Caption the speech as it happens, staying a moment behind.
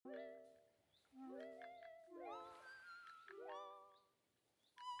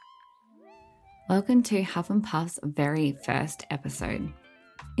Welcome to Huff and Puff's very first episode.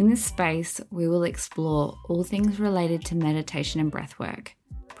 In this space, we will explore all things related to meditation and breathwork,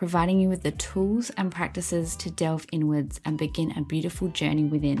 providing you with the tools and practices to delve inwards and begin a beautiful journey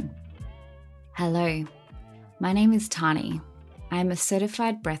within. Hello, my name is Tahnee. I am a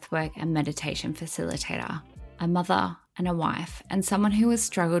certified breathwork and meditation facilitator, a mother and a wife, and someone who has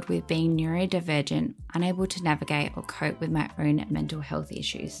struggled with being neurodivergent, unable to navigate or cope with my own mental health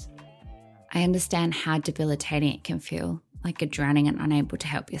issues. I understand how debilitating it can feel, like you're drowning and unable to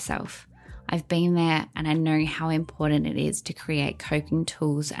help yourself. I've been there and I know how important it is to create coping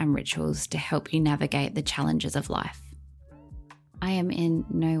tools and rituals to help you navigate the challenges of life. I am in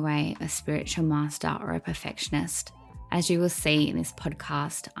no way a spiritual master or a perfectionist. As you will see in this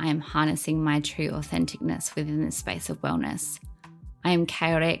podcast, I am harnessing my true authenticness within the space of wellness. I am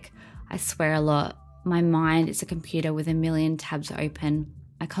chaotic, I swear a lot, my mind is a computer with a million tabs open.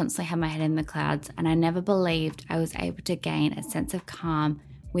 I constantly have my head in the clouds, and I never believed I was able to gain a sense of calm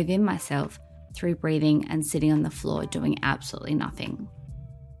within myself through breathing and sitting on the floor doing absolutely nothing.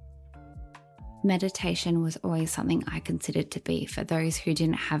 Meditation was always something I considered to be for those who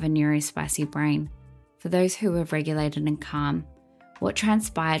didn't have a neurospicy brain, for those who were regulated and calm. What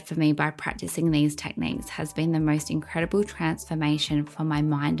transpired for me by practicing these techniques has been the most incredible transformation for my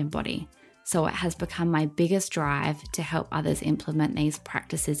mind and body. So it has become my biggest drive to help others implement these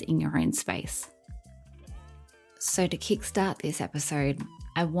practices in your own space. So to kickstart this episode,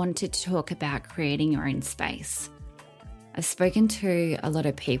 I wanted to talk about creating your own space. I've spoken to a lot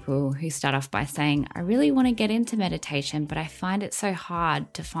of people who start off by saying, I really want to get into meditation, but I find it so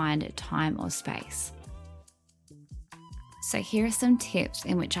hard to find time or space. So here are some tips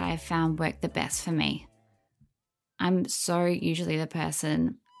in which I have found work the best for me. I'm so usually the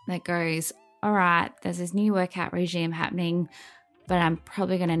person that goes, all right, there's this new workout regime happening, but I'm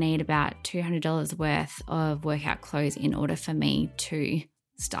probably going to need about $200 worth of workout clothes in order for me to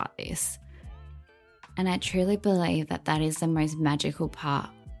start this. And I truly believe that that is the most magical part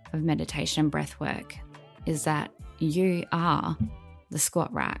of meditation and breath work, is that you are the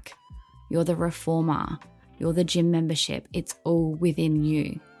squat rack, you're the reformer, you're the gym membership, it's all within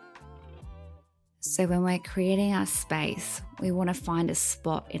you. So when we're creating our space, we want to find a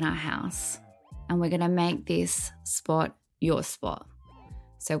spot in our house, and we're going to make this spot your spot.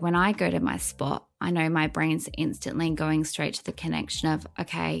 So when I go to my spot, I know my brain's instantly going straight to the connection of,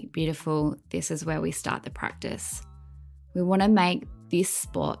 okay, beautiful, this is where we start the practice. We want to make this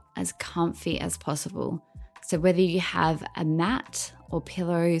spot as comfy as possible. So whether you have a mat or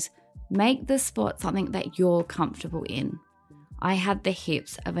pillows, make the spot something that you're comfortable in. I have the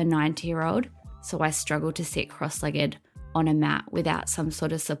hips of a 90-year-old, so I struggle to sit cross-legged on a mat without some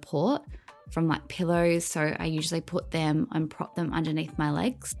sort of support from like pillows. So I usually put them and prop them underneath my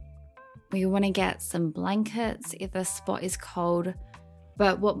legs. We want to get some blankets if the spot is cold.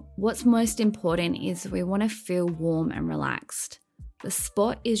 But what's most important is we want to feel warm and relaxed. The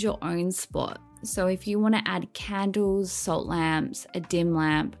spot is your own spot. So if you want to add candles, salt lamps, a dim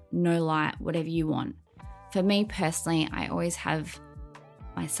lamp, no light, whatever you want. For me personally, I always have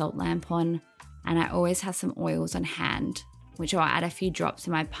my salt lamp on, and I always have some oils on hand, which I'll add a few drops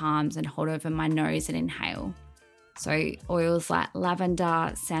in my palms and hold over my nose and inhale. So oils like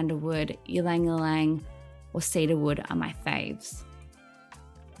lavender, sandalwood, ylang ylang, or cedarwood are my faves.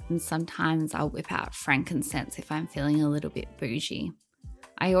 And sometimes I'll whip out frankincense if I'm feeling a little bit bougie.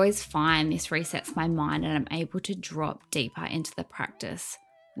 I always find this resets my mind and I'm able to drop deeper into the practice.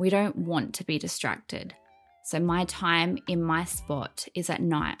 We don't want to be distracted. So my time in my spot is at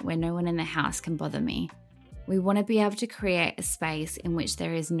night where no one in the house can bother me. We want to be able to create a space in which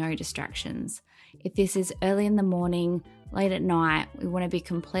there is no distractions. If this is early in the morning, late at night, we want to be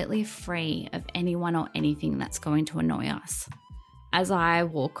completely free of anyone or anything that's going to annoy us. As I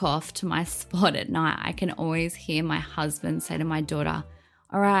walk off to my spot at night, I can always hear my husband say to my daughter,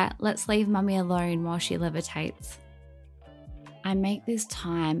 all right, let's leave mummy alone while she levitates. I make this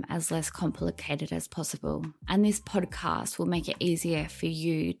time as less complicated as possible, and this podcast will make it easier for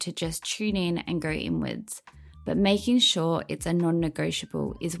you to just tune in and go inwards. But making sure it's a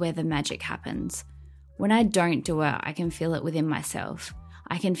non-negotiable is where the magic happens. When I don't do it, I can feel it within myself.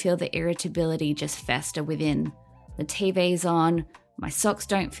 I can feel the irritability just fester within. The TV's on, my socks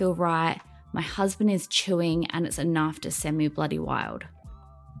don't feel right, my husband is chewing, and it's enough to send me bloody wild.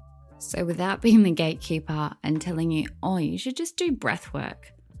 So without being the gatekeeper and telling you, oh, you should just do breath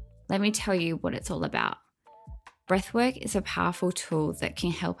work, let me tell you what it's all about. Breathwork is a powerful tool that can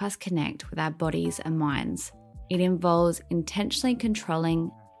help us connect with our bodies and minds. It involves intentionally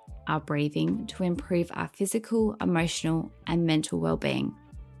controlling our breathing to improve our physical, emotional, and mental well-being.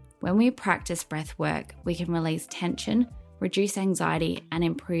 When we practice breath work, we can release tension, reduce anxiety, and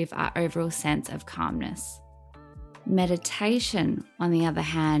improve our overall sense of calmness. Meditation, on the other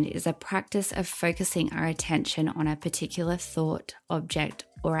hand, is a practice of focusing our attention on a particular thought, object,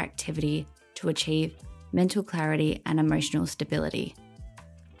 or activity to achieve mental clarity and emotional stability.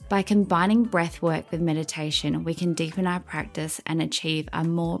 By combining breath work with meditation, we can deepen our practice and achieve a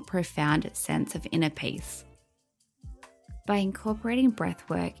more profound sense of inner peace. By incorporating breath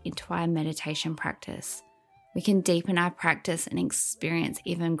work into our meditation practice, we can deepen our practice and experience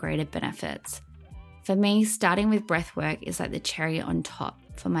even greater benefits. For me, starting with breath work is like the cherry on top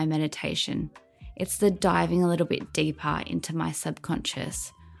for my meditation. It's the diving a little bit deeper into my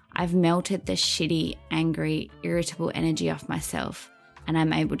subconscious. I've melted the shitty, angry, irritable energy off myself, and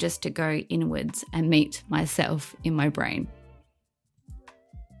I'm able just to go inwards and meet myself in my brain.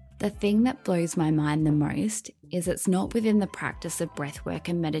 The thing that blows my mind the most is it's not within the practice of breathwork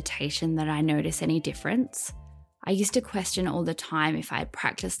and meditation that I notice any difference. I used to question all the time if I'd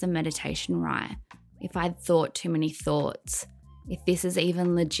practiced the meditation right, if I'd thought too many thoughts, if this is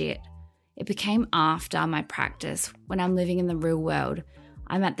even legit. It became after my practice, when I'm living in the real world.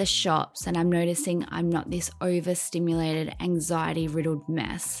 I'm at the shops and I'm noticing I'm not this overstimulated, anxiety-riddled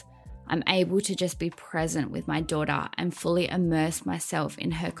mess. I'm able to just be present with my daughter and fully immerse myself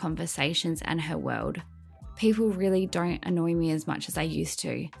in her conversations and her world. People really don't annoy me as much as I used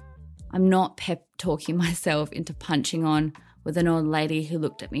to. I'm not pep talking myself into punching on with an old lady who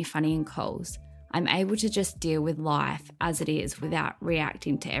looked at me funny in Coles. I'm able to just deal with life as it is without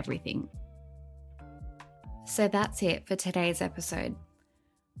reacting to everything. So that's it for today's episode.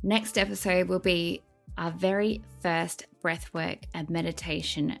 Next episode will be our very first breathwork and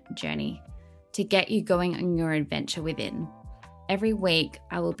meditation journey to get you going on your adventure within. Every week,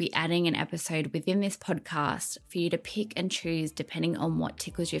 I will be adding an episode within this podcast for you to pick and choose depending on what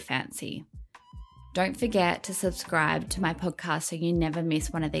tickles your fancy. Don't forget to subscribe to my podcast so you never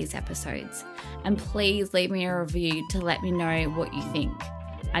miss one of these episodes. And please leave me a review to let me know what you think.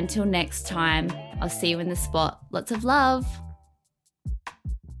 Until next time, I'll see you in the spot. Lots of love.